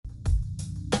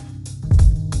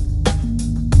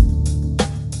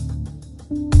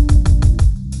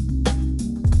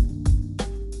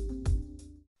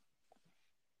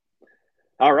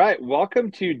All right, welcome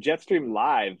to Jetstream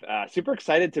Live. Super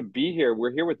excited to be here.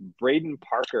 We're here with Braden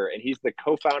Parker, and he's the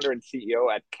co-founder and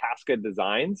CEO at Casca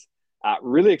Designs.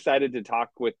 Really excited to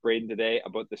talk with Braden today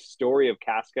about the story of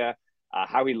Casca,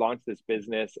 how he launched this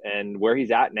business, and where he's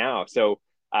at now. So,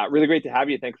 really great to have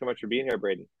you. Thanks so much for being here,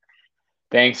 Braden.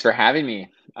 Thanks for having me.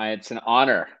 It's an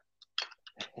honor.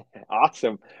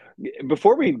 Awesome.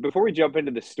 Before we jump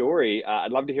into the story,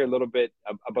 I'd love to hear a little bit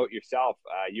about yourself,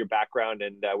 your background,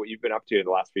 and what you've been up to in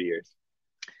the last few years.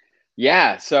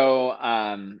 Yeah,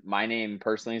 my name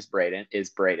personally is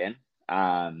Braden,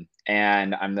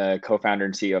 and I'm the co-founder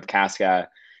and CEO of Casca.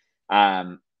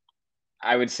 Um,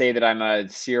 I would say that I'm a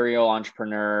serial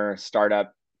entrepreneur,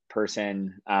 startup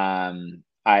person.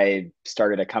 I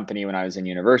started a company when I was in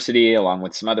university, along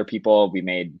with some other people. We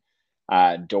made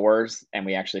doors, and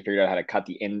we actually figured out how to cut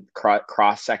the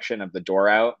cross section of the door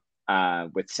out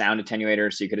with sound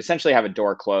attenuators, so you could essentially have a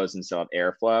door closed and still have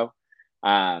airflow.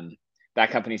 Um, that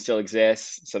company still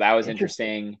exists, so that was Interesting.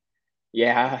 interesting.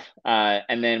 Yeah,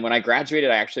 and then when I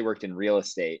graduated, I actually worked in real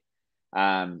estate.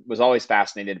 Was always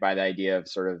fascinated by the idea of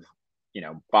sort of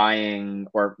buying,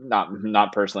 or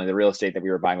not personally, the real estate that we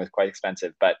were buying was quite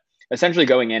expensive, but essentially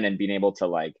going in and being able to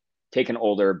like take an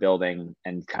older building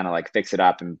and kind of like fix it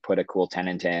up and put a cool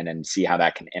tenant in and see how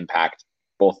that can impact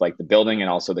both like the building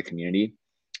and also the community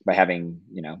by having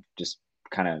just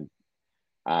kind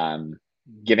of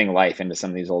giving life into some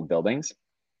of these old buildings.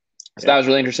 So that Yeah. was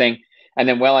really interesting. And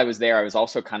then while I was there, I was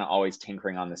also kind of always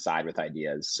tinkering on the side with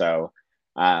ideas. So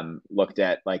looked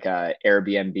at like a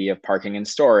Airbnb of parking and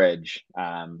storage.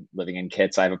 Living in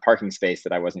Kits, I have a parking space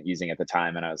that I wasn't using at the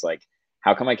time, and I was like,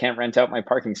 how come I can't rent out my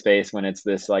parking space when it's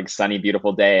this like sunny,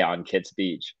 beautiful day on Kits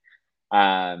Beach?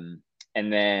 And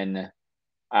then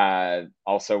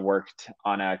also worked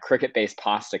on a cricket-based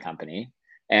pasta company,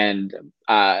 and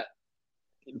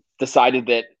decided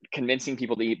that convincing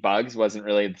people to eat bugs wasn't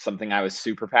really something I was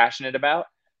super passionate about.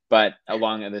 But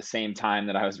along at the same time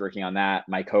that I was working on that,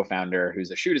 my co-founder, who's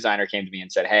a shoe designer, came to me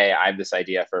and said, "Hey, I have this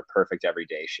idea for a perfect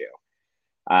everyday shoe."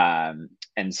 And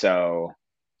so,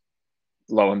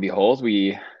 lo and behold,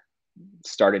 we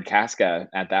started Casca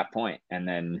at that point, and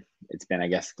then it's been, I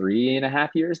guess,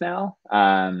 3.5 years now.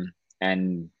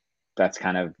 And that's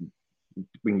kind of,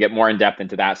 we can get more in depth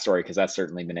into that story because that's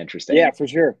certainly been Yeah, interesting. for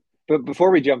sure. But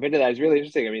before we jump into that, it's really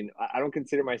interesting. I mean, I don't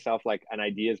consider myself like an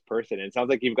ideas person. It sounds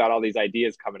like you've got all these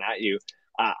ideas coming at you.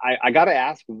 I got to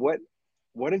ask, what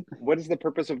is the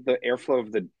purpose of the airflow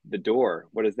of the door?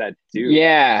 What does that do?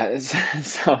 Yeah.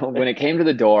 So when it came to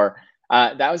the door,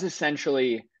 that was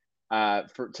essentially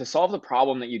to solve the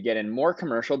problem that you get in more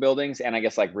commercial buildings and I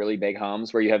guess like really big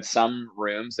homes where you have some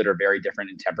rooms that are very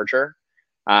different in temperature.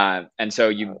 And so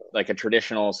you like a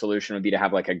traditional solution would be to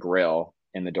have like a grill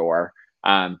in the door,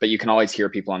 but you can always hear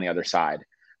people on the other side.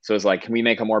 So it's like, can we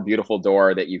make a more beautiful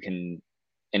door that you can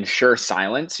ensure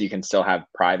silence, so you can still have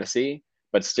privacy,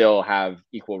 but still have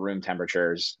equal room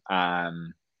temperatures?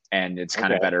 And it's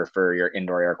kind of Okay, better for your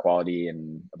indoor air quality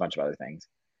and a bunch of other things.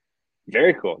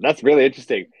 very cool. That's really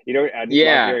interesting. I just love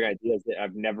Yeah, hearing ideas that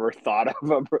I've never thought of. I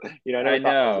I never thought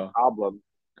that was know. a problem.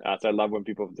 So I love when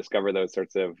people discover those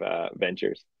sorts of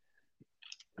ventures.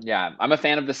 Yeah, I'm a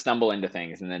fan of the stumble into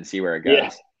things and then see where it Yeah,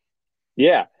 goes.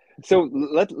 yeah. So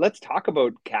let's talk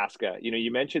about Casca.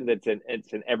 You mentioned that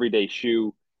it's an everyday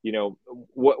shoe.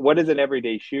 What is an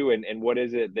everyday shoe, and what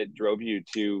is it that drove you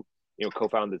to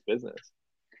co-found this business?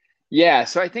 Yeah,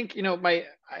 so I think,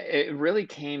 it really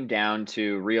came down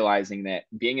to realizing that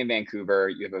being in Vancouver,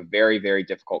 you have a very, very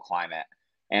difficult climate.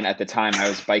 And at the time, I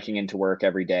was biking into work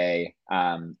every day.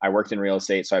 I worked in real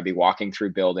estate, so I'd be walking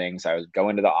through buildings. I would go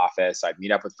into the office. I'd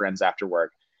meet up with friends after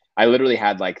work. I literally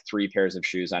had like three pairs of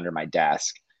shoes under my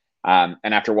desk. And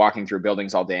after walking through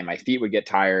buildings all day, my feet would get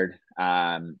tired.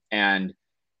 And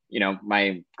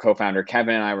my co-founder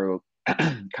Kevin and I were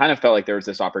kind of felt like there was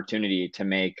this opportunity to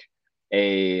make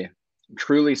a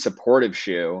truly supportive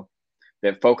shoe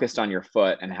that focused on your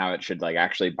foot and how it should like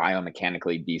actually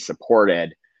biomechanically be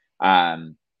supported,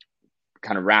 um,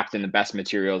 kind of wrapped in the best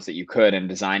materials that you could and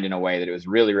designed in a way that it was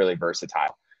really, really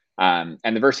versatile. And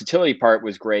the versatility part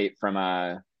was great from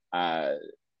a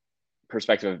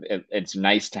perspective of it's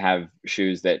nice to have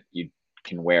shoes that you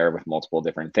can wear with multiple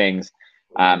different things.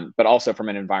 Mhm. But also from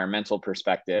an environmental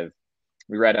perspective,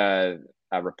 we read a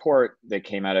report that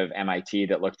came out of MIT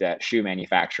that looked at shoe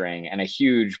manufacturing, and a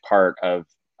huge part of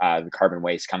the carbon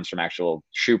waste comes from actual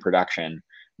shoe production,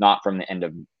 not from the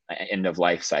end of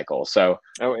life cycle. So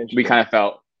Oh, we interesting. kind of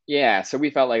felt, yeah. So we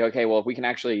felt like, okay, well, if we can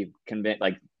actually convince,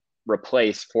 like,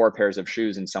 replace four pairs of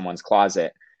shoes in someone's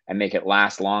closet and make it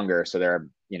last longer, so they're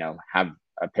have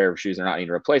a pair of shoes they're not needing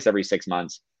to replace every 6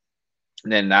 months,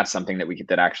 then that's something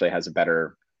that actually has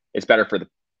it's better for the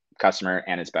customer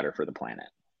and it's better for the planet.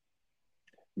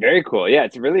 Very cool. Yeah,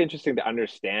 it's really interesting to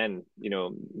understand,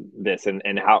 this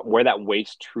and how where that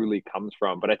waste truly comes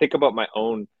from. But I think about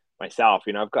myself,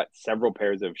 I've got several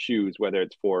pairs of shoes, whether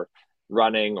it's for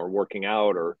running or working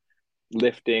out or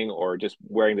lifting or just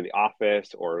wearing to the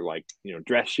office or like,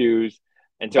 dress shoes.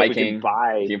 And so if we could Biking, if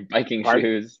buy you have biking part,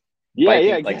 shoes, yeah,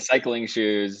 yeah, like exactly. cycling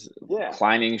shoes, Yeah.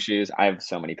 climbing shoes. I have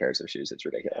so many pairs of shoes. It's Yeah,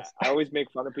 ridiculous. I always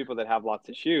make fun of people that have lots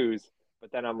of shoes,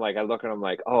 but then I'm like, I look and I'm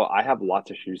like, oh, I have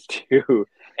lots of shoes too.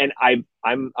 And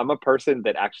I'm a person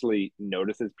that actually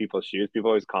notices people's shoes. People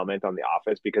always comment on the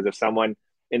office because if someone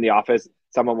in the office,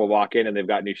 someone will walk in and they've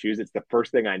got new shoes, it's the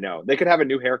first thing I know. They could have a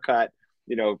new haircut,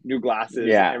 new glasses,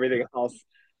 Yeah. everything else,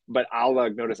 but I'll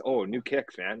notice, oh, new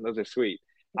kicks, man, those are sweet.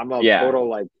 I'm a Yeah. total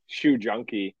like shoe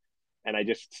junkie, and I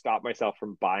just stop myself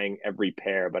from buying every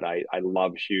pair, but I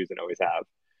love shoes and always have.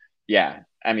 Yeah.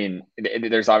 I mean,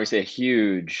 there's obviously a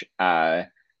huge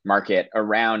market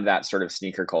around that sort of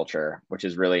sneaker culture, which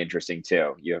is really interesting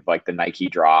too. You have like the Nike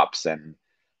drops and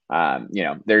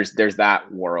there's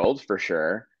that world for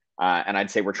sure. And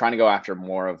I'd say we're trying to go after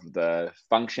more of the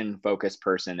function focused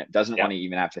person that doesn't Yeah. want to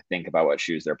even have to think about what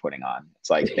shoes they're putting on. It's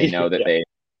like they know that Yeah.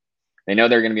 they know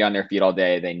they're going to be on their feet all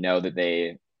day. They know that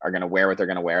they are going to wear what they're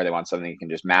going to wear. They want something that can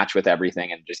just match with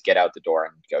everything and just get out the door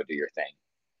and go do your thing.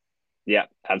 Yeah,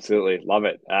 absolutely. Love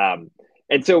it.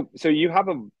 And so you have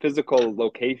a physical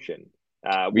location.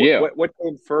 We What do. what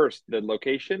came first, the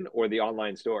location or the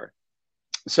online store?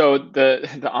 So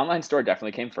the online store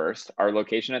definitely came first. Our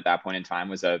location at that point in time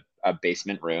was a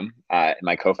basement room in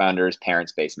my co-founder's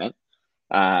parents' basement,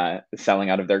 selling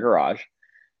out of their garage.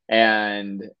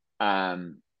 And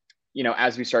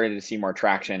as we started to see more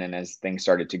traction and as things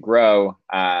started to grow,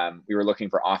 we were looking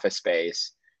for office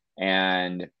space,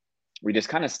 and we just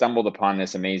kind of stumbled upon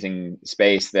this amazing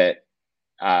space that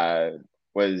uh,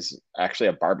 was actually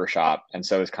a barber shop. And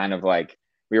so it's kind of like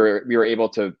we were able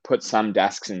to put some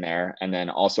desks in there and then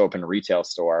also open a retail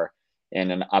store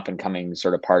in an up and coming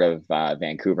sort of part of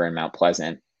Vancouver and Mount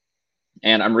Pleasant.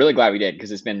 And I'm really glad we did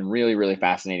because it's been really, really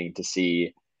fascinating to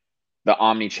see the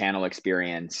omni-channel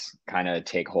experience kind of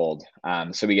take hold.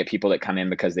 So we get people that come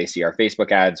in because they see our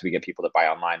Facebook ads. We get people that buy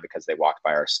online because they walked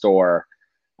by our store.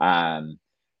 Um,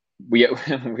 we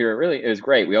we were really, it was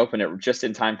great. We opened it just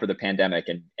in time for the pandemic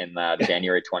in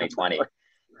January 2020.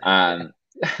 Um,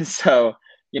 so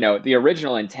the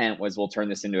original intent was we'll turn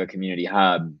this into a community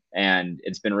hub, and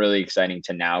it's been really exciting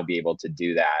to now be able to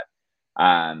do that.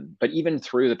 But even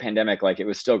through the pandemic, like it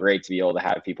was still great to be able to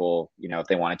have people, if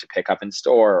they wanted to pick up in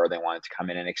store or they wanted to come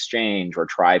in and exchange or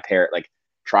try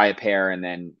a pair and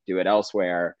then do it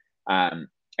elsewhere. And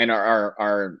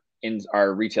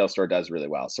our retail store does really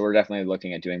well. So we're definitely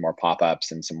looking at doing more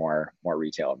pop-ups and some more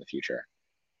retail in the future.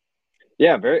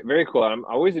 Yeah, very very cool. I'm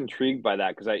always intrigued by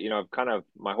that because I've kind of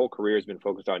my whole career has been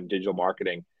focused on digital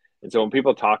marketing, and so when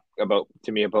people talk about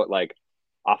to me about like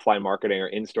offline marketing or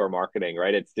in-store marketing,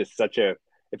 right? It's just it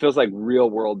feels like real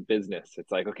world business.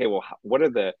 It's like, okay, well, what are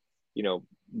the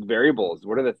variables?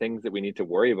 What are the things that we need to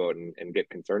worry about and get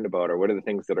concerned about, or what are the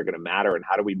things that are going to matter, and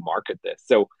how do we market this?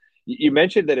 So you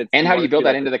mentioned that And you how do you wanted to be build that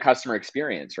like into the customer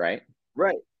experience, right?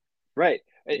 right, right,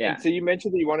 and Yeah. so you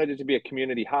mentioned that you wanted it to be a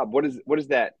community hub. What does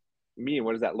that mean?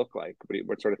 What does that look like?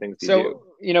 What sort of things do you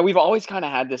do? So, we've always kind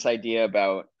of had this idea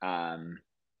about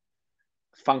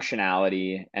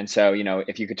functionality. And so,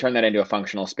 if you could turn that into a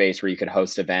functional space where you could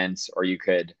host events or you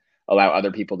could allow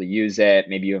other people to use it,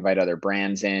 maybe you invite other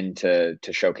brands in to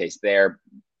showcase their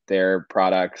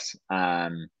products.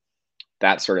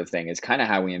 That sort of thing is kind of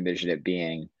how we envision it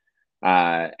being.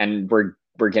 And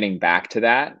we're getting back to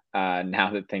that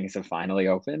now that things have finally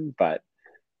opened, but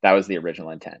that was the original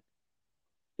intent.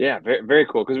 Yeah, very very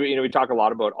cool. Because we talk a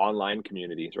lot about online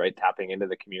communities, right? Tapping into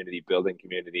the community, building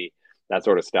community, that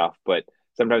sort of stuff. But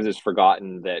sometimes it's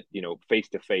forgotten that face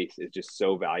to face is just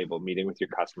so valuable. Meeting with your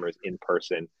customers in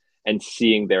person and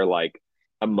seeing their like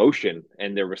emotion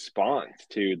and their response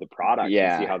to the products and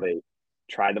see Yeah. how they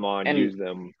try them on, And use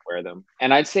them, wear them.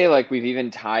 And I'd say like we've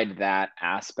even tied that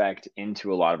aspect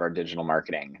into a lot of our digital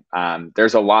marketing.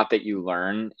 There's a lot that you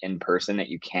learn in person that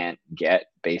you can't get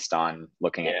based on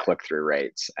looking at Yeah, click-through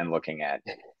rates and looking at,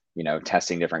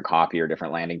 testing different copy or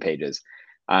different landing pages.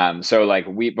 So like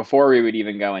before we would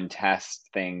even go and test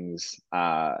things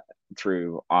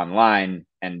through online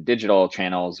and digital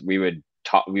channels, we would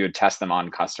test them on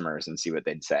customers and see what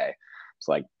they'd say. It's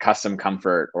like custom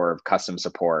comfort or custom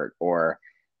support, or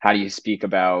how do you speak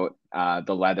about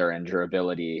the leather and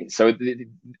durability.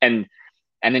 And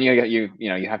then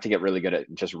you have to get really good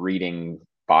at just reading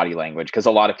body language, because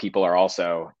a lot of people are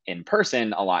also in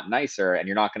person a lot nicer, and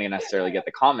you're not going to necessarily get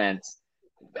the comments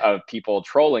of people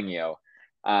trolling you.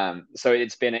 So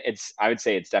I would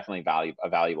say it's definitely a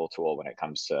valuable tool when it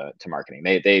comes to marketing.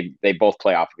 They both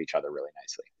play off of each other really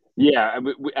nicely. Yeah,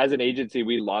 as an agency,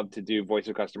 we love to do voice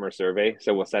of customer survey.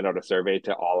 So we'll send out a survey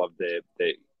to all of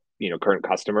the current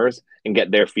customers and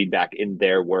get their feedback in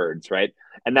their words, right?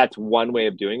 And that's one way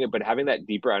of doing it. But having that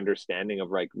deeper understanding of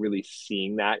like really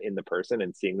seeing that in the person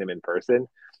and seeing them in person,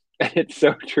 it's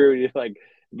so true. You're like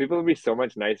people will be so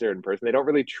much nicer in person. They don't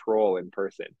really troll in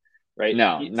person, right?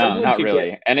 No, Sometimes not you get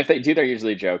really. And if they do, they're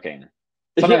usually joking.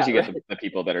 Sometimes yeah, you get right. the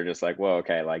people that are just like, whoa,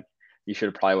 okay, like you should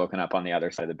have probably woken up on the other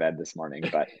side of the bed this morning.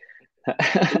 But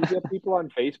And you get people on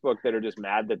Facebook that are just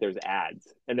mad that there's ads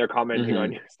and they're commenting on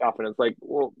hmm your stuff. And it's like,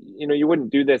 well, you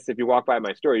wouldn't do this if you walk by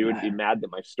my store. You wouldn't be mad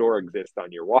that my store exists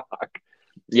on your walk,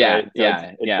 yeah, right? So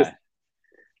yeah, it's just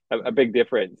yeah. a big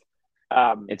difference.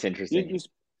 Um, It's you, interesting.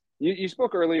 you you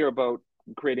spoke earlier about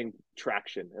creating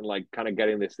traction and like kind of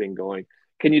getting this thing going.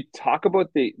 Can you talk about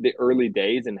the early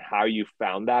days and how you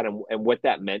found that and what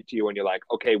that meant to you when you're like,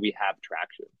 okay, we have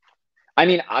traction? I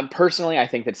mean, personally, I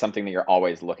think that's something that you're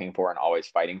always looking for and always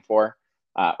fighting for,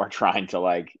 or trying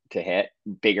to to hit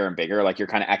bigger and bigger. Like your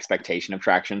kind of expectation of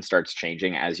traction starts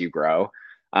changing as you grow.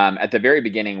 At the very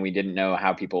beginning, we didn't know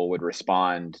how people would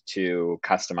respond to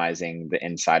customizing the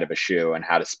inside of a shoe and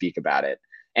how to speak about it,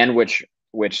 and which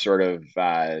sort of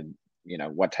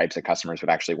what types of customers would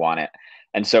actually want it.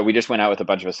 And so we just went out with a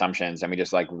bunch of assumptions, and we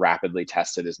just like rapidly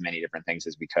tested as many different things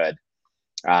as we could,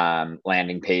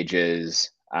 landing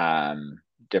pages,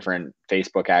 different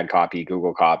Facebook ad copy,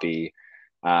 Google copy,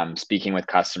 speaking with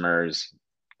customers,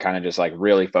 kind of just like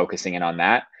really focusing in on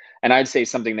that. And I'd say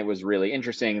something that was really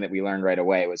interesting that we learned right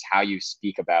away was how you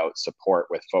speak about support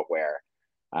with footwear.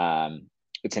 Um,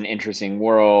 it's an interesting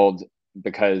world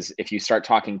because if you start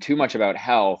talking too much about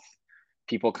health,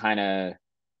 people kind of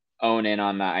own in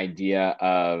on the idea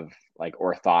of like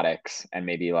orthotics and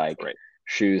maybe like Right.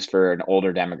 shoes for an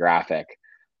older demographic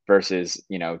versus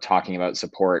talking about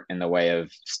support in the way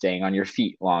of staying on your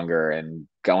feet longer and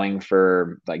going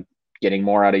for like getting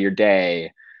more out of your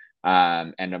day,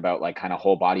 and about like kind of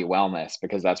whole body wellness,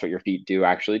 because that's what your feet do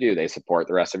actually do. They support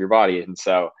the rest of your body. And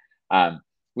so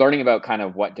learning about kind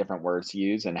of what different words to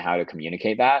use and how to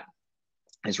communicate that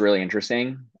is really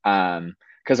interesting,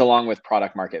 because along with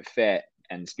product market fit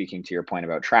and speaking to your point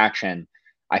about traction,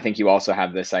 I think you also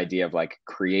have this idea of like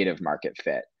creative market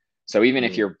fit. So even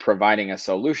if Mm. you're providing a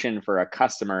solution for a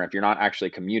customer, if you're not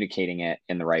actually communicating it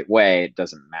in the right way, it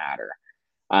doesn't matter.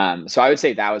 So I would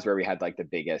say that was where we had like the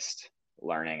biggest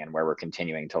learning and where we're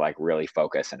continuing to like really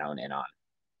focus and hone in on.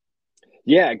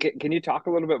 Yeah, can you talk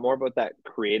a little bit more about that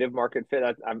creative market fit?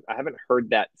 I haven't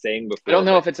heard that saying I don't before,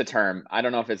 know but if it's a term. I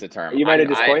don't know if it's a term. you might have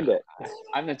just coined it.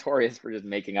 I'm notorious for just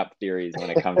making up theories when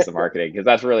it comes to marketing, because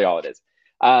that's really all it is.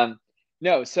 Um,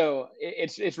 no, so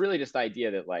it's really just the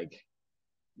idea that like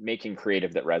making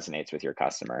creative that resonates with your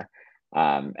customer.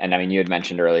 And I mean, you had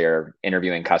mentioned earlier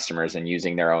interviewing customers and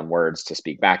using their own words to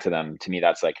speak back to them. To me,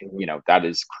 that's like, Mhm. that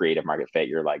is creative market fit.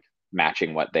 You're like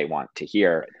matching what they want to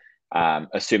hear, Right.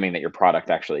 assuming that your product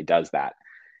actually does that.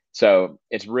 So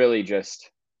it's really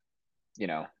just,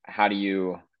 how do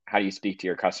you speak to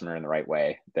your customer in the right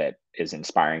way that is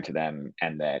inspiring to them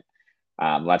and that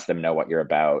lets them know what you're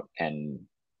about, and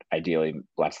ideally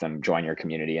lets them join your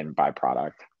community and buy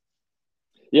product.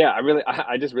 Yeah,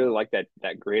 I just really like that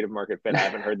creative market fit. I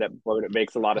haven't heard that before, but it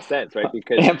makes a lot of sense, right?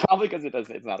 Because And probably because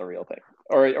it's not a real thing,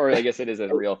 or I guess it is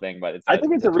a real thing, but it's I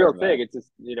think it's the a real term thing. It's just,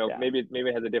 yeah. maybe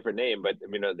it has a different name, but I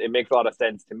mean, it makes a lot of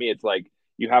sense to me. It's like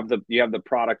you have the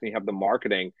product and you have the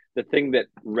marketing. The thing that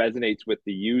resonates with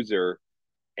the user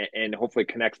and hopefully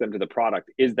connects them to the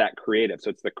product is that creative. So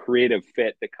it's the creative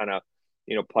fit that kind of,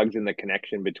 plugs in the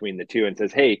connection between the two and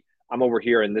says, "Hey, I'm over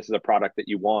here, and this is a product that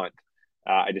you want.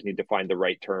 I just need to find the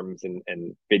right terms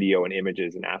and video and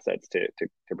images and assets to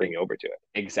bring you over to it."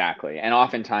 Exactly. And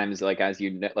oftentimes, like, as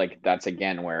like, that's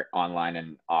again where online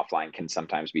and offline can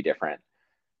sometimes be different.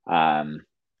 Um,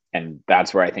 and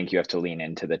that's where I think you have to lean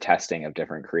into the testing of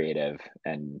different creative.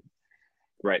 And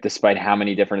Right. despite how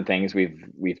many different things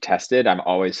we've tested, I'm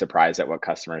always surprised at what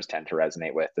customers tend to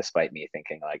resonate with, despite me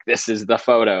thinking like this is the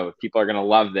photo, people are gonna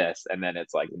love this. And then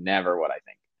it's like never what I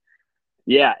think.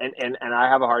 Yeah, and I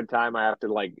have a hard time. I have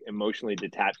to like emotionally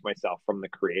detach myself from the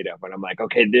creative, and I'm like,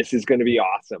 okay, this is going to be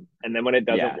awesome. And then when it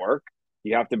doesn't Yeah. work,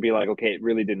 you have to be like, okay, it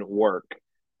really didn't work.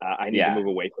 I need to Yeah. move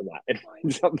away from that and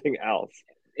find something else.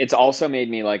 It's also made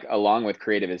me like, along with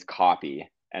creative is copy.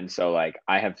 And so like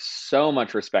I have so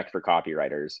much respect for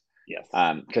copywriters. Yes.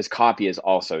 Because copy is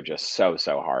also just so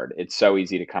hard. It's so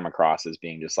easy to come across as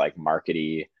being just like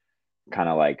markety, kind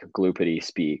of like gloopity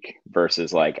speak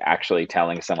versus like actually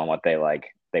telling someone what they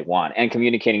want and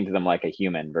communicating to them like a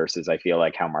human versus I feel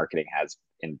like how marketing has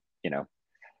in,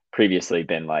 previously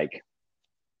been like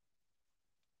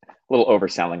a little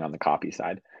overselling on the copy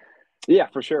side. Yeah,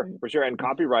 for sure, for sure. And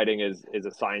copywriting is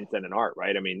a science and an art,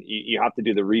 right? I mean, you have to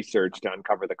do the research to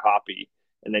uncover the copy,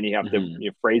 and then you have to Mm-hmm.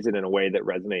 phrase it in a way that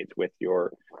resonates with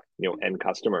your end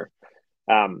customer.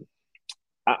 Um,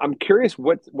 I'm curious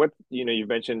what you've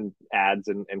mentioned ads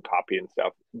and copy and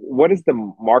stuff. What does the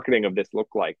marketing of this look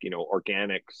like?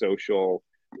 Organic, social,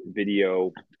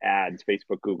 video, ads,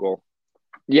 Facebook, Google.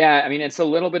 Yeah, I mean, it's a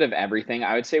little bit of everything.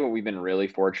 I would say what we've been really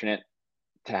fortunate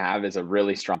to have is a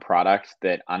really strong product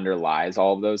that underlies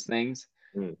all of those things.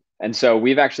 Mm. And so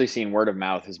we've actually seen word of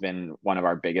mouth has been one of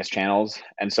our biggest channels.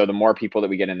 And so the more people that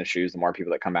we get in the shoes, the more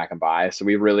people that come back and buy. So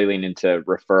we really lean into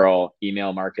referral,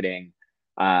 email marketing,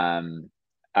 and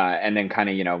then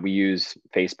kind of we use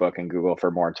Facebook and Google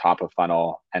for more top of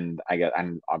funnel, and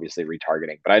I'm obviously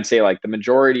retargeting. But I'd say like the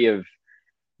majority of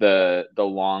the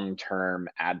long term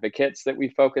advocates that we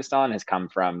focused on has come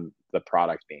from the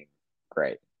product being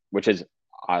great, which is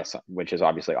awesome, which is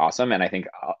obviously awesome, and I think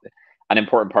an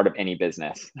important part of any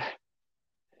business.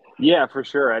 Yeah, for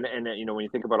sure. And when you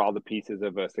think about all the pieces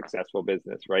of a successful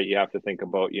business, right? You have to think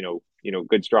about,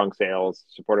 good strong sales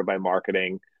supported by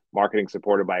marketing, marketing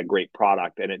supported by a great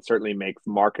product, and it certainly makes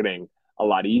marketing a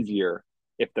lot easier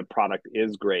if the product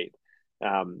is great.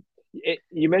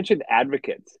 You mentioned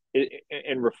advocates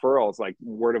and referrals, like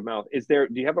word of mouth. Do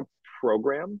you have a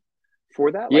program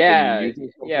for that? Like, are you Yeah,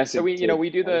 using yeah. something So we, to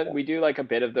manage that? we do like a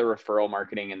bit of the referral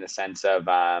marketing in the sense of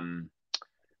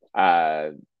uh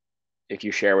if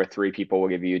you share with three people, we'll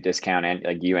give you a discount, and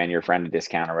like you and your friend a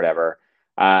discount or whatever.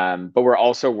 But we're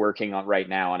also working on right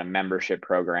now on a membership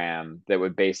program that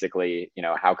would basically,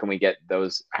 how can we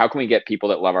get people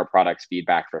that love our products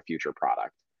feedback for future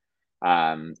product?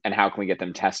 And how can we get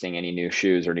them testing any new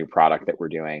shoes or new product that we're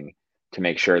doing to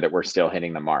make sure that we're still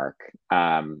hitting the mark?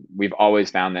 We've always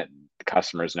found that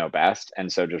customers know best.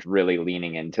 And so just really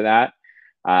leaning into that.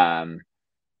 Um,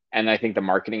 and I think the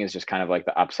marketing is just kind of like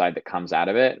the upside that comes out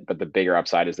of it. But the bigger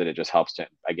upside is that it just helps to,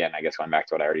 again, I guess going back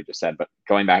to what I already just said, but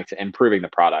going back to improving the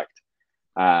product.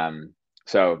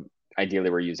 So ideally,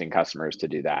 we're using customers to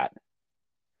do that.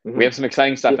 We Mm-hmm. have some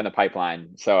exciting stuff in the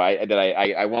pipeline. So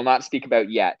I will not speak about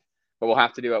yet, but we'll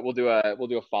have to do it. We'll do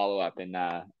a follow up in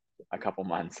a couple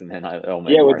months, and then it'll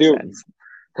make Yeah, more sense.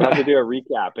 we'll have to do a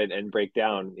recap and break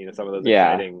down, some of those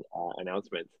Yeah. exciting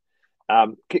announcements.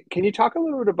 Can you talk a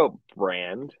little bit about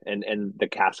brand and the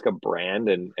Casca brand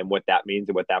and what that means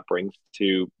and what that brings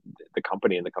to the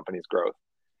company and the company's growth?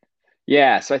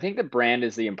 Yeah. So I think the brand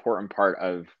is the important part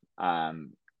of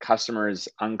customers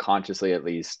unconsciously, at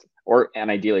least,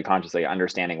 and ideally consciously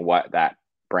understanding what that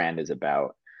brand is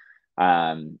about.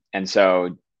 And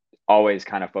so always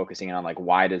kind of focusing in on like,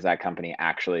 why does that company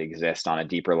actually exist on a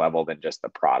deeper level than just the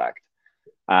product?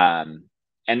 Um,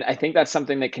 and I think that's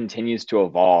something that continues to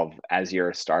evolve as you're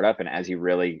a startup and as you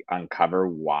really uncover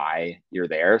why you're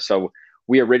there. So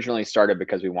we originally started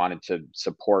because we wanted to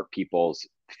support people's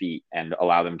feet and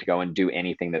allow them to go and do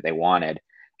anything that they wanted.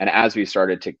 And as we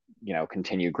started to,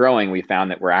 continue growing, we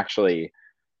found that we're actually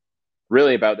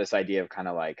really about this idea of kind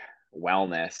of like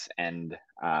wellness and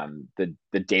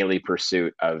the daily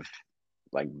pursuit of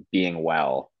like being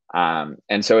well.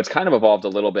 And so it's kind of evolved a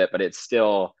little bit, but it's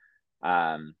still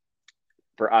um,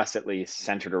 for us at least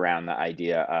centered around the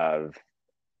idea of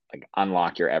like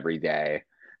unlock your everyday,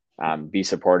 be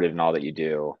supported in all that you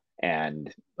do,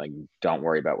 and like don't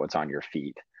worry about what's on your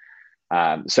feet.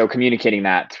 So communicating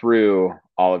that through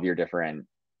all of your different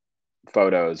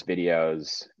photos,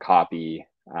 videos, copy.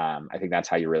 I think that's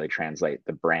how you really translate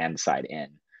the brand side in,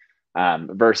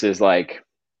 versus like,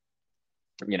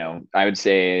 I would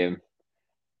say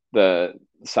the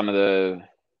some of the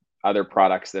other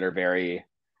products that are very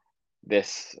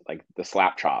this like the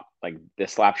slap chop, like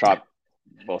this slap chop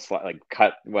will like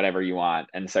cut whatever you want,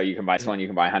 and so you can buy someone, you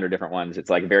can buy 100 different ones. It's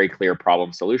like a very clear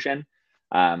problem solution.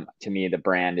 To me, the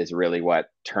brand is really what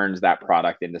turns that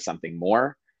product into something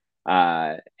more,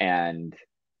 and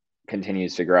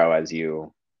continues to grow as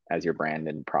your brand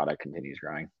and product continues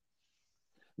growing.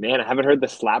 Man, I haven't heard the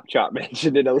slap chop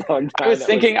mentioned in a long time.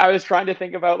 I was trying to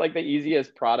think about like the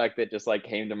easiest product that just like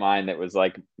came to mind that was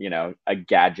like, a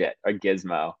gadget, a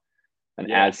gizmo, an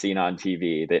Yeah. ad seen on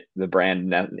TV that the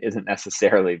brand isn't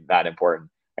necessarily that important.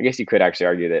 I guess you could actually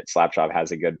argue that Slapshot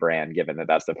has a good brand, given that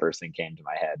that's the first thing came to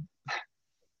my head.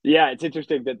 Yeah, it's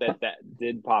interesting that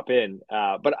did pop in.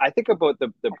 But I think about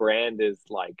the brand is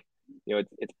like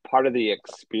it's part of the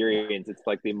experience. It's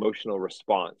like the emotional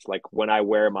response. Like when I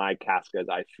wear my Cascas,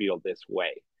 I feel this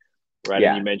way, right? And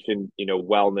Yeah. you mentioned,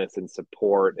 wellness and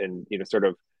support, and sort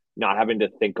of not having to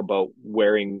think about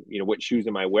wearing, what shoes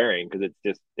am I wearing, because it's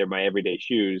just they're my everyday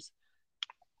shoes.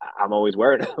 I'm always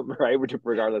wearing them, right?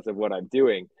 Regardless of what I'm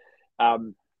doing.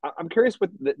 I'm curious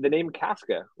with the name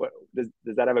Casca. What does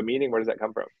that have a meaning? Where does that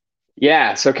come from?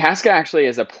 Yeah. So Casca actually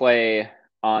is a play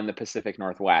on the Pacific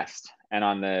Northwest and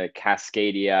on the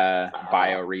Cascadia Ah,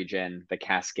 bioregion, the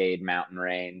Cascade Mountain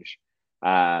Range.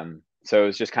 So it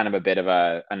was just kind of a bit of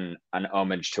an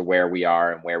homage to where we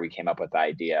are and where we came up with the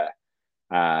idea.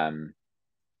 Um,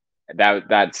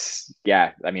 that's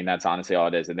yeah, I mean that's honestly all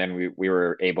it is. And then we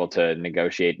were able to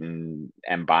negotiate and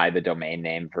buy the domain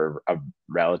name for a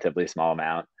relatively small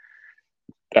amount.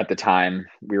 At the time,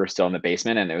 we were still in the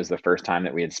basement, and it was the first time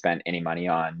that we had spent any money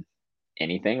on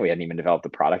anything. We hadn't even developed the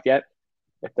product yet,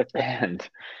 and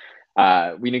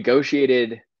we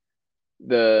negotiated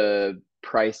the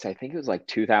price. I think it was like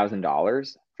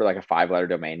 $2,000 for like a 5-letter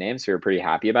domain name. So we were pretty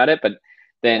happy about it. But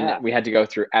then yeah. we had to go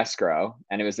through escrow,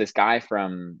 and it was this guy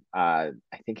from I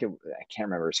can't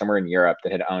remember, somewhere in Europe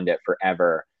that had owned it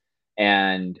forever,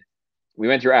 and we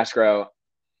went through escrow.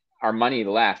 Our money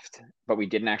left, but we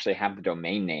didn't actually have the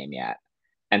domain name yet.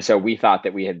 And so we thought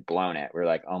that we had blown it. We are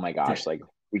like, oh my gosh, like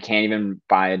we can't even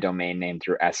buy a domain name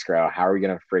through escrow. How are we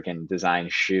going to freaking design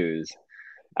shoes?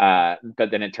 But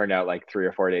then it turned out like 3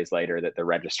 or 4 days later that the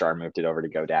registrar moved it over to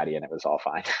GoDaddy and it was all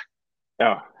fine.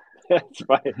 Oh, it's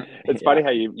funny. It's Yeah. funny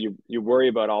how you worry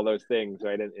about all those things,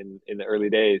 right? In the early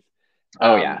days.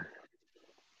 Oh, yeah.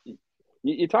 Um,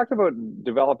 you talked about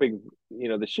developing,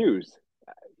 the shoes.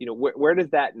 Where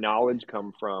does that knowledge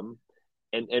come from?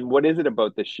 And what is it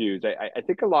about the shoes? I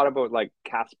think a lot about like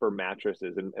Casper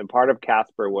mattresses, and part of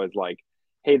Casper was like,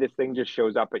 hey, this thing just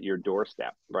shows up at your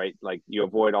doorstep, right? Like you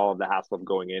avoid all of the hassle of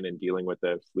going in and dealing with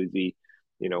the sleazy,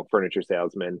 furniture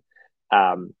salesman.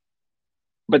 Um,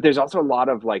 but there's also a lot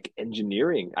of like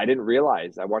engineering. I didn't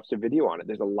realize. I watched a video on it.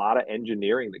 There's a lot of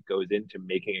engineering that goes into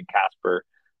making a Casper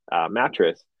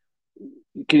mattress.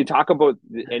 Can you talk about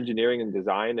the engineering and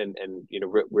design, and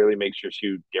really makes your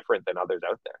shoe different than others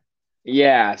out there?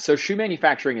 Yeah. So shoe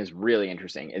manufacturing is really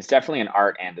interesting. It's definitely an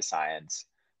art and a science.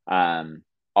 Um,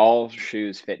 all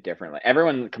shoes fit differently.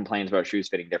 Everyone complains about shoes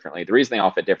fitting differently. The reason they all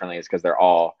fit differently is because they're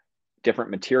all different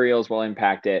materials will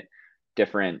impact it.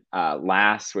 Different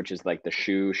lasts, which is like the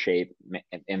shoe shape,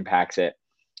 impacts it.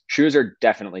 Shoes are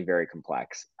definitely very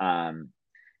complex.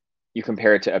 You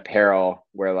compare it to apparel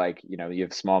where like you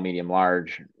have small, medium,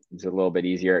 large. It's a little bit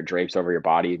easier. It drapes over your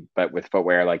body, but with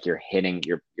footwear, like you're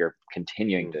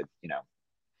continuing Mm. to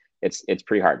it's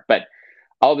pretty hard. But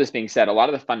all this being said, a lot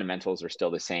of the fundamentals are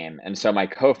still the same. And so my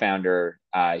co-founder,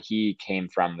 he came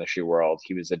from the shoe world.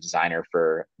 He was a designer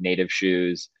for native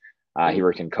shoes. He Mm.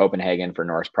 worked in Copenhagen for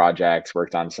Norse projects,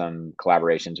 worked on some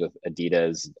collaborations with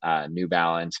Adidas, New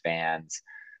Balance, Vans.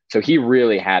 So he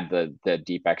really had the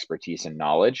deep expertise and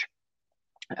knowledge.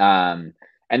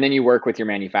 And then you work with your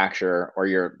manufacturer, or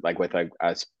you're like with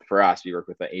for us, we work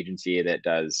with an agency that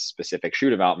does specific shoe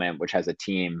development, which has a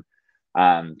team.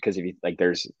 Because if you like,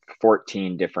 there's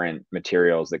 14 different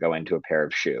materials that go into a pair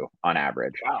of shoe on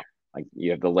average. Wow. Like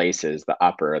you have the laces, the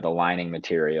upper, the lining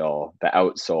material, the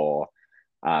outsole,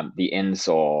 the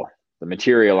insole, the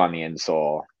material on the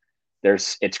insole.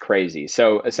 It's crazy.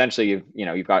 So essentially,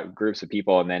 you've got groups of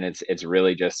people, and then it's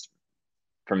really just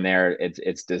from there.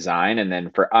 It's design, and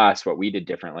then for us, what we did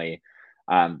differently.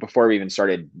 Before we even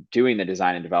started doing the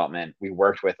design and development, we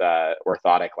worked with a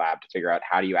orthotic lab to figure out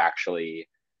how do you actually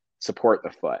support the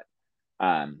foot,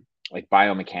 like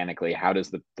biomechanically, how does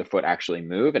the foot actually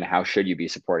move and how should you be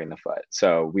supporting the foot.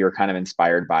 So we were kind of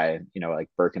inspired by like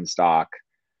Birkenstock.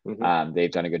 Hmm.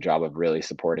 They've done a good job of really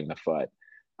supporting the foot,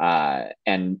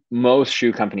 and most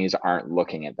shoe companies aren't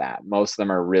looking at that. Most of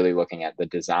them are really looking at the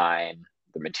design,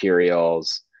 the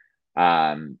materials,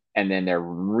 and then they're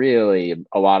really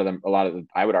a lot of them,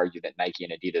 I would argue that Nike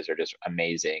and Adidas are just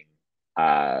amazing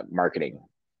marketing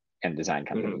and design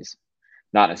Hmm. companies,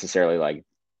 not necessarily like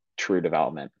true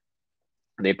development.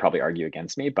 They'd probably argue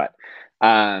against me, but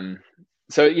um,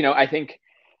 so I think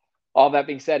all that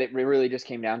being said, it really just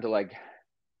came down to like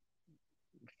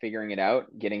figuring it out,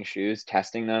 getting shoes,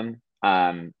 testing them,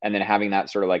 and then having that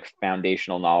sort of like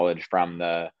foundational knowledge from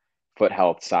the foot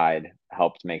health side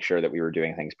helped make sure that we were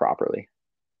doing things properly.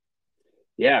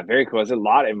 Yeah, very cool. There's a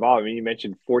lot involved. I mean, you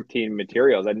mentioned 14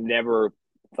 materials. I never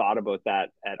thought about that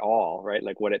at all, right?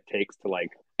 Like what it takes to like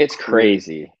It's create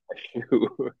crazy. a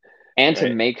shoe, And to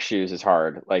right? make shoes is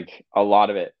hard. Like a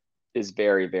lot of it is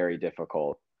very, very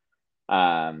difficult.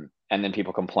 And then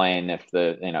people complain if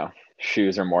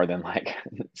shoes are more than like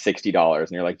 $60.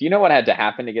 And you're like, do you know what had to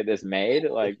happen to get this made?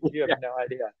 Like, you have Yeah, no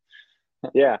idea.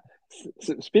 yeah.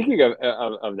 So speaking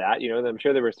of that, I'm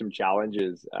sure there were some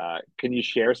challenges. Can you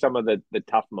share some of the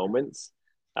tough moments,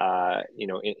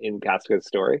 in Casca's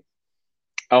story?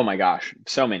 Oh my gosh,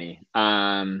 so many.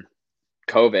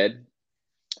 COVID,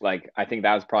 like I think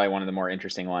that was probably one of the more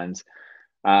interesting ones.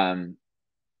 Um,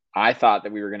 I thought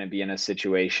that we were going to be in a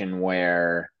situation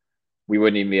where we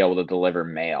wouldn't even be able to deliver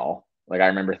mail. Like I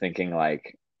remember thinking,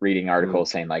 like reading Mm,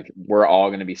 articles saying like we're all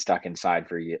going to be stuck inside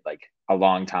for like a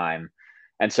long time.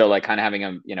 And so like kind of having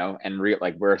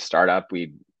like we're a startup,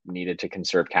 we needed to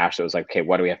conserve cash. So it was like, okay,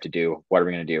 what do we have to do? What are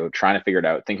we going to do? Trying to figure it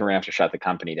out, thinking we're going to have to shut the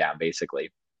company down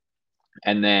basically.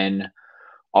 And then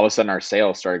all of a sudden our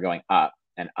sales started going up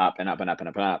and up and up and up and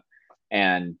up and up.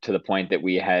 And to the point that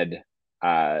we had,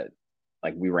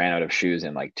 like we ran out of shoes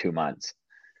in like 2 months.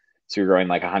 So we were growing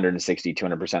like 160,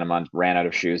 200% a month, ran out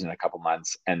of shoes in a couple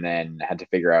months, and then had to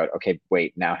figure out, okay,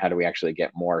 wait, now how do we actually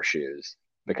get more shoes?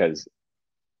 Because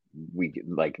we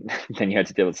like, then you had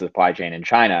to deal with the supply chain in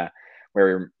China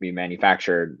where we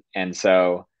manufactured. And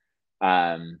so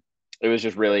it was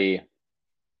just really,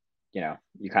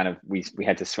 you kind of, we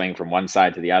had to swing from one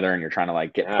side to the other and you're trying to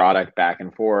like get yeah. product back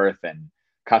and forth and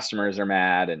customers are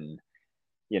mad and,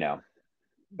 you know,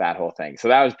 that whole thing. So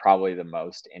that was probably the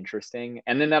most interesting.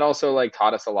 And then that also like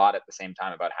taught us a lot at the same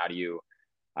time about how do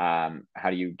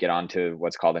you get onto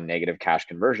what's called a negative cash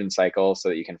conversion cycle so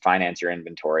that you can finance your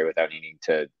inventory without needing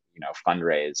to,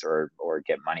 fundraise or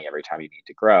get money every time you need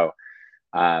to grow.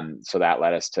 So that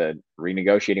led us to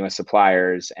renegotiating with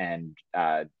suppliers and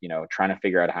trying to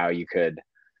figure out how you could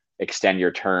extend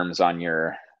your terms on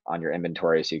your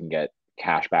inventory so you can get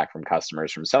cash back from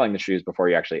customers from selling the shoes before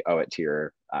you actually owe it to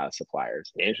your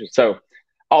suppliers. Interesting. So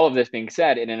all of this being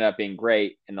said, it ended up being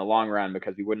great in the long run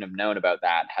because we wouldn't have known about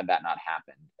that had that not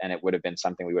happened, and it would have been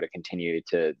something we would have continued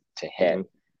to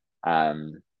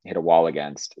Hmm. hit a wall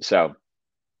against. So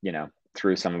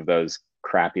through some of those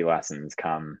crappy lessons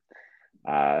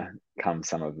uh, come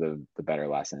some of the better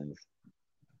lessons.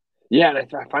 Yeah, and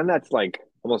I find that's like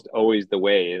almost always the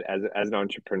way as an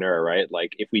entrepreneur, right?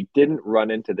 Like if we didn't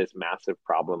run into this massive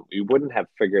problem, we wouldn't have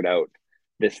figured out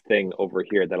this thing over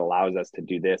here that allows us to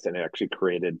do this and it actually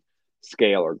created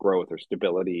scale or growth or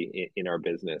stability in our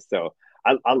business. So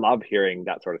I love hearing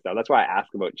that sort of stuff. That's why I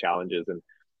ask about challenges. And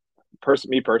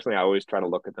me personally, I always try to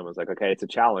look at them as like, okay, it's a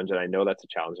challenge, and I know that's a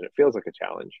challenge, and it feels like a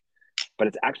challenge, but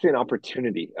it's actually an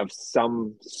opportunity of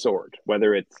some sort,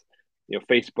 whether it's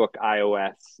Facebook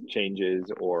iOS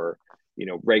changes or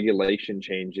regulation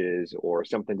changes or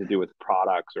something to do with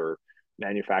products or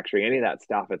manufacturing, any of that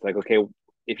stuff. It's like, okay,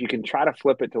 if you can try to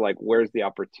flip it to like where's the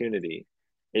opportunity,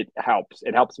 it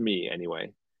helps me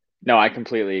anyway. No, I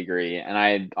completely agree. And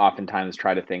I oftentimes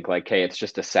try to think like, hey, it's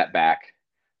just a setback.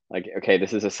 Like, okay,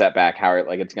 this is a setback.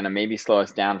 Like it's going to maybe slow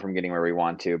us down from getting where we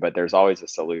want to, but there's always a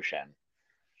solution.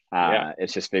 Yeah.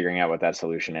 It's just figuring out what that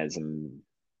solution is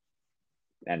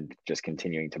and just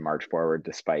continuing to march forward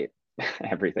despite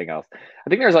everything else. I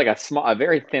think there's like a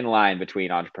very thin line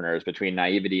between entrepreneurs, between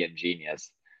naivety and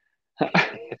genius.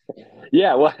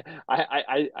 Yeah, well,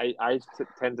 I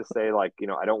tend to say like,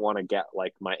 I don't want to get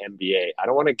like my MBA. I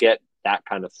don't want to get that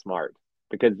kind of smart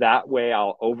because that way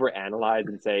I'll overanalyze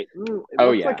and say, it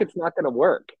Oh looks like yeah. it's not going to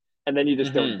work. And then you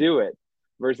just don't Hmm. do it.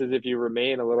 Versus if you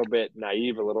remain a little bit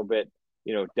naive, a little bit,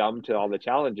 dumb to all the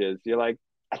challenges, you're like,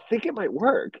 I think it might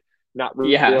work, not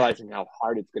Yeah, realizing how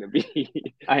hard it's going to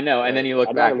be. I know. And Right. then you I look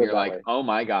try to back and live you're that like, way. oh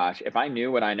my gosh, if I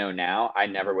knew what I know now, I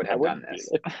never would I have done wouldn't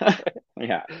do this. it.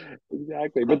 Yeah.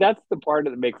 Exactly. But that's the part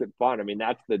that makes it fun. I mean,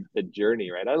 that's the journey,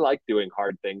 right? I like doing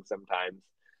hard things sometimes.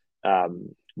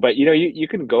 But you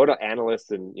can go to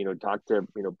analysts and talk to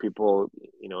people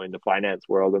in the finance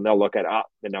world, and they'll look at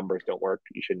the numbers don't work.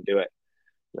 You shouldn't do it.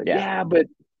 Like, Yeah. yeah, but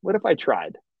what if I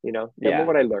tried? Then what Yeah.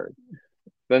 would I learn?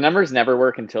 The numbers never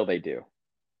work until they do.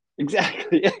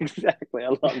 Exactly, exactly. I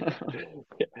love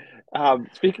that.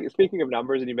 Speaking of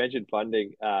numbers, and you mentioned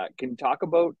funding, can you talk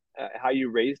about how you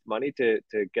raised money to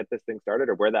get this thing started,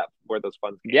 or where those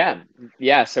funds came Yeah. from?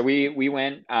 Yeah. So we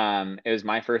went, it was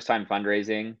my first time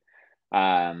fundraising.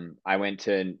 I went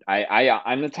to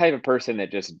I'm the type of person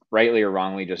that just rightly or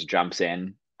wrongly just jumps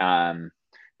in and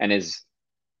is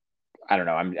I don't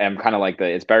know. I'm kind of like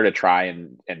it's better to try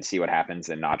and see what happens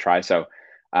than not try. So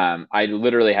I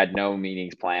literally had no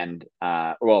meetings planned.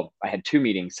 Well, I had two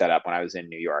meetings set up when I was in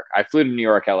New York. I flew to New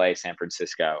York, LA, San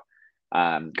Francisco,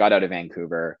 got out of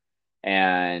Vancouver,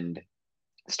 and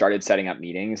started setting up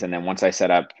meetings. And then once I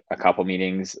set up a couple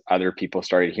meetings, other people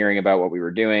started hearing about what we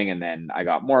were doing, and then I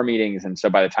got more meetings. And so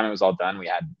by the time it was all done, we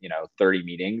had 30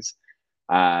 meetings.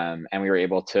 And we were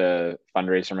able to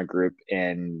fundraise from a group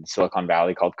in Silicon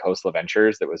Valley called Coastal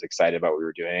Ventures that was excited about what we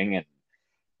were doing. And,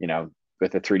 you know,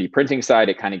 with the 3D printing side,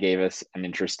 it kind of gave us an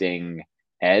interesting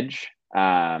edge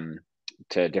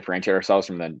to differentiate ourselves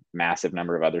from the massive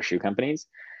number of other shoe companies.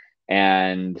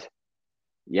 And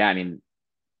yeah, I mean,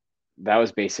 that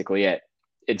was basically it.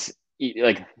 It's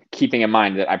like keeping in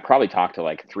mind that I probably talked to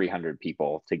like 300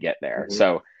 people to get there. Mm-hmm.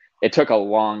 So it took a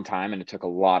long time and it took a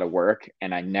lot of work.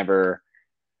 And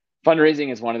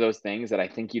fundraising is one of those things that I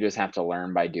think you just have to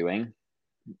learn by doing.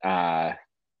 And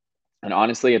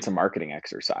honestly, it's a marketing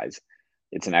exercise.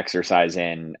 It's an exercise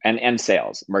in and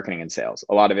sales, marketing and sales.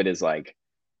 A lot of it is like,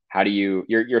 how do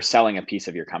you're selling a piece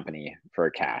of your company for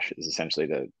cash is essentially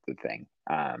the thing.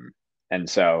 And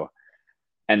so,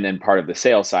 and then part of the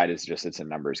sales side is just, it's a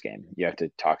numbers game. You have to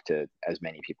talk to as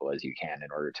many people as you can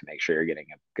in order to make sure you're getting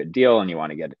a good deal, and you want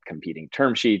to get competing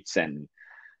term sheets. And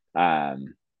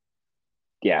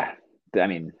yeah, I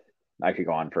mean, I could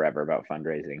go on forever about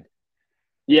fundraising.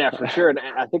 Yeah, for sure. And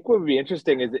I think what would be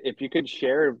interesting is if you could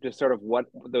share just sort of what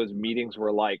those meetings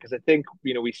were like. Because I think,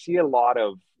 we see a lot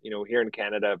of, here in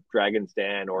Canada, Dragon's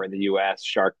Den, or in the US,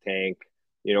 Shark Tank,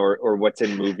 or what's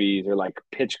in movies, or like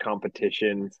pitch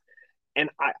competitions. And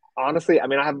I honestly, I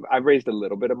mean, I've raised a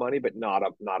little bit of money, but not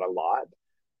a lot.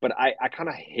 But I kind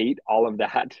of hate all of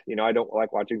that. I don't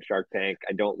like watching Shark Tank.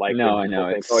 I don't like when No, I people know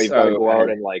think, it's oh, you've got to so go out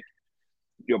and like,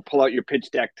 pull out your pitch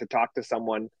deck to talk to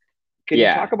someone. Can you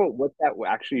yeah. talk about what that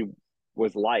actually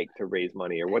was like to raise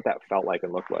money, or what that felt like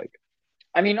and looked like?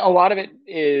 I mean, a lot of it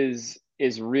is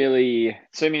really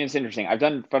so. I mean, it's interesting. I've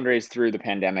done fundraise through the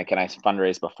pandemic, and I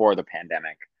fundraised before the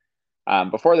pandemic.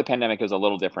 Before the pandemic, it was a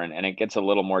little different, and it gets a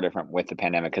little more different with the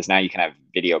pandemic because now you can have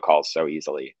video calls so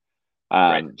easily.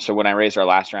 Right. So when I raised our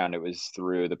last round, it was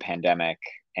through the pandemic,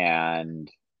 and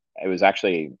it was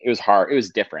hard. It was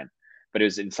different, but it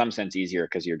was in some sense easier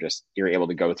because you're able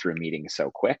to go through meetings so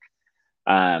quick.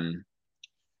 Um,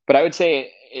 but I would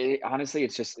say, honestly,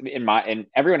 it's just and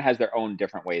everyone has their own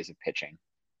different ways of pitching.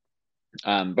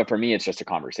 But for me, it's just a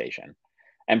conversation.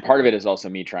 And part of Mm-hmm. it is also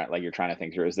me you're trying to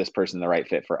think through, is this person the right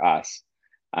fit for us?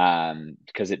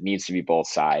 Because it needs to be both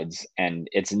sides. And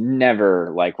it's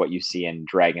never like what you see in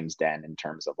Dragon's Den in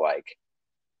terms of like,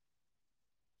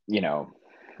 you know,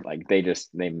 like they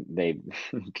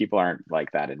people aren't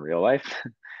like that in real life.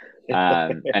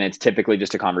 And it's typically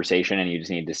just a conversation, and you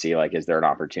just need to see like, is there an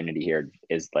opportunity here?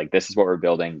 Is like, this is what we're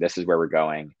building, this is where we're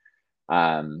going.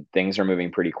 Things are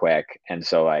moving pretty quick, and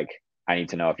so like, I need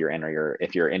to know if you're in, or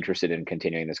if you're interested in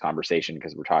continuing this conversation,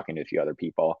 because we're talking to a few other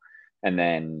people. And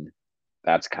then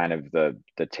that's kind of the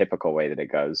typical way that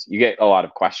it goes. You get a lot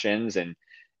of questions, and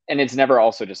it's never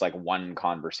also just like one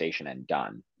conversation and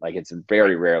done. Like, it's Right.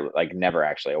 very rare, like never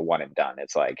actually a one and done.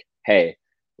 It's like, hey,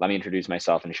 let me introduce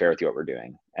myself and share with you what we're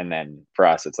doing. And then for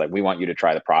us, it's like, we want you to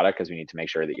try the product because we need to make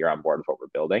sure that you're on board with what we're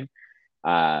building.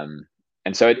 um,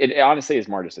 and so it honestly is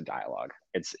more just a dialogue.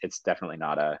 It's definitely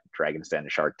not a Dragon's Den,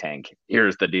 Shark Tank,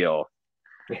 here's the deal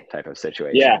type of Yeah.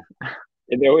 situation.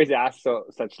 And they always ask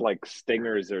such like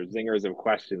stingers or zingers of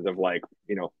questions of like,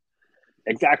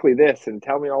 exactly this, and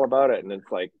tell me all about it. And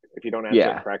it's like, if you don't answer it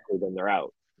Yeah. correctly, then they're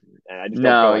out. And I just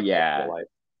don't feel No, like that's the yeah. life.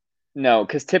 No,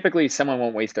 because typically someone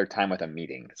won't waste their time with a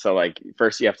meeting. So like,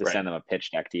 first you have to Right. send them a pitch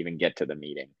deck to even get to the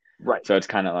meeting. Right. So it's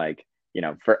kind of like,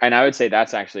 and I would say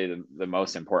that's actually the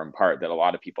most important part that a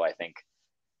lot of people, I think,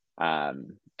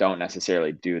 don't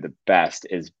necessarily do the best,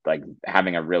 is like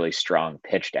having a really strong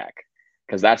pitch deck,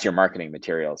 because that's your marketing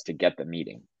materials to get the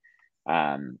meeting.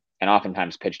 And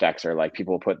oftentimes pitch decks are like,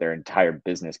 people put their entire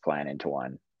business plan into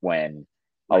one, when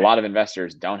a Right. lot of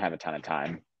investors don't have a ton of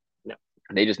time. No.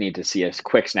 They just need to see a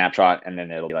quick snapshot, and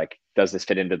then it'll be like, does this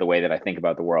fit into the way that I think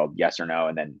about the world? Yes or no.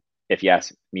 And then if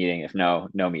yes, meeting. If no,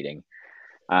 no meeting.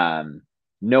 Um,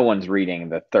 no one's reading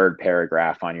the third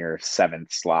paragraph on your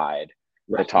seventh slide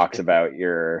that Right. talks about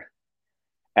your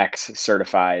X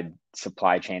certified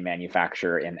supply chain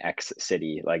manufacturer in X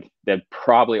city. Like, they'd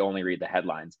probably only read the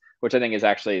headlines, which I think is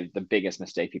actually the biggest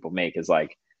mistake people make, is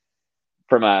like,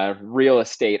 from a real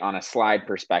estate on a slide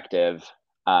perspective,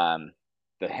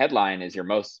 the headline is your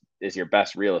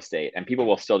best real estate, and people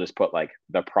will still just put like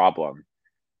the problem,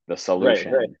 the Right. Right.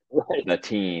 solution, Right. the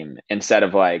team, instead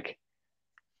of like,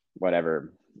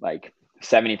 whatever, like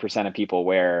 70% of people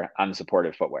wear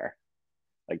unsupported footwear.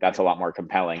 Like, that's a lot more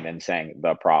compelling than saying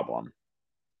the problem.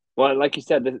 Well, like you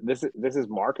said, this is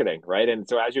marketing, right? And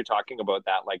so as you're talking about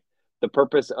that, like the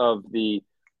purpose of the,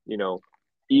 you know,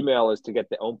 email is to get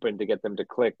the open, to get them to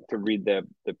click to read the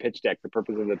pitch deck. The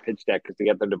purpose of the pitch deck is to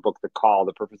get them to book the call.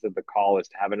 The purpose of the call is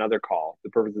to have another call. The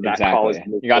purpose of that call is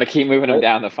Exactly. to move You got to keep moving them right.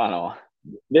 down the funnel.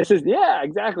 This is, yeah,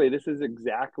 exactly. This is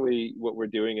exactly what we're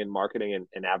doing in marketing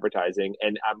and advertising.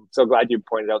 And I'm so glad you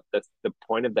pointed out the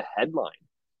point of the headline.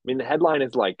 I mean, the headline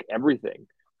is like everything. I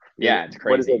mean, Yeah, it's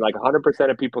what is it? crazy. Like 100%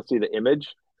 of people see the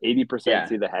image, 80% Yeah.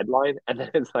 see the headline, and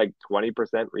then it's like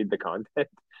 20% read the content.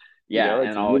 You Yeah. know, And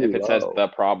it's all really if it says low. the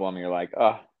problem, you're like,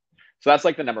 oh. So that's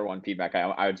like the number one feedback.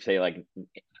 I would say like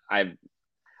I've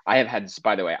I have had,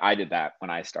 by the way, I did that when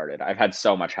I started. I've had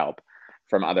so much help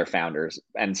from other founders.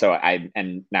 And so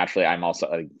and naturally, I'm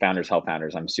also founders help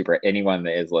founders. I'm super, anyone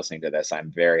that is listening to this,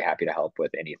 I'm very happy to help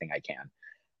with anything I can.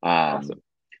 Awesome.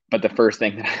 But the first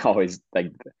thing that I always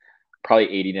like, probably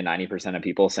 80 to 90% of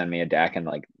people send me a deck and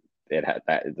like it had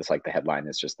that, it's like the headline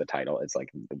is just the title. It's like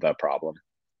the problem.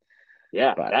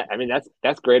 Yeah, But that, I mean,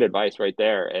 that's great advice right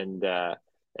there, and I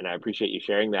appreciate you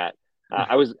sharing that.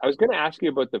 I was going to ask you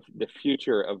about the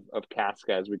future of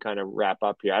Casca as we kind of wrap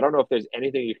up here. I don't know if there's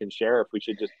anything you can share. If we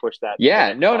should just push that to the yeah,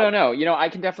 next no, no, slide. no. I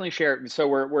can definitely share. So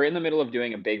we're in the middle of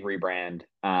doing a big rebrand.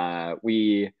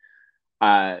 We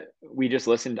just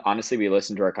listened, honestly, we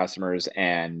listened to our customers,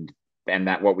 and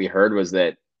that what we heard was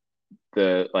that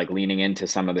the like leaning into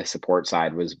some of the support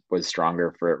side was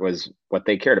stronger, for it was what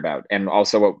they cared about, and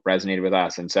also what resonated with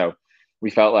us. And so we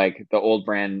felt like the old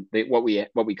brand, what we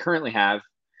currently have,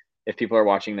 if people are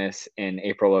watching this in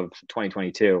April of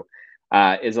 2022,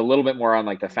 is a little bit more on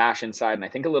like the fashion side, and I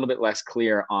think a little bit less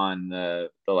clear on the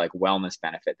like wellness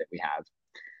benefit that we have.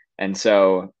 And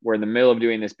so we're in the middle of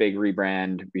doing this big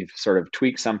rebrand. We've sort of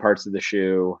tweaked some parts of the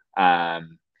shoe,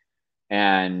 and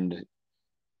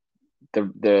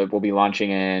the we'll be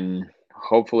launching in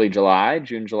hopefully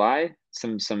June, July.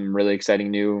 Some really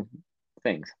exciting new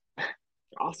things.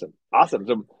 Awesome, awesome.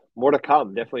 So more to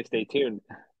come. Definitely stay tuned.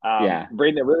 Yeah,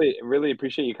 Braden, I really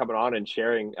appreciate you coming on and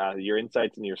sharing your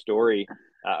insights and your story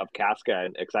of Casca.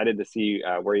 And excited to see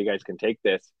where you guys can take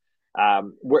this.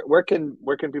 Where can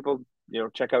people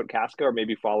check out Casca or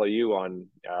maybe follow you on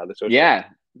the socials? yeah.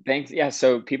 Thanks. Yeah,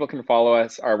 so people can follow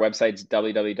us. Our website's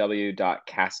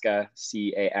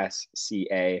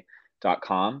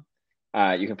www.casca.com.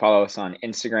 You can follow us on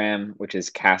Instagram, which is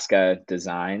Casca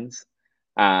Designs.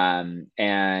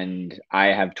 And I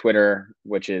have Twitter,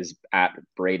 which is at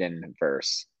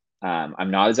Bradenverse.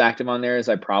 I'm not as active on there as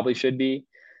I probably should be.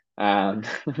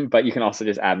 But you can also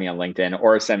just add me on LinkedIn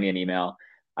or send me an email,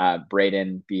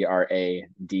 Braden,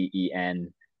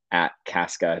 Braden, at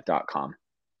casca.com.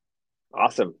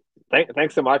 Awesome.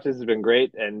 Thanks so much. This has been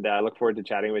great, and I look forward to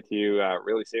chatting with you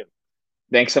really soon.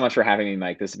 Thanks so much for having me,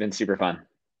 Mike. This has been super fun.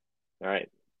 All right.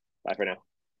 Bye for now.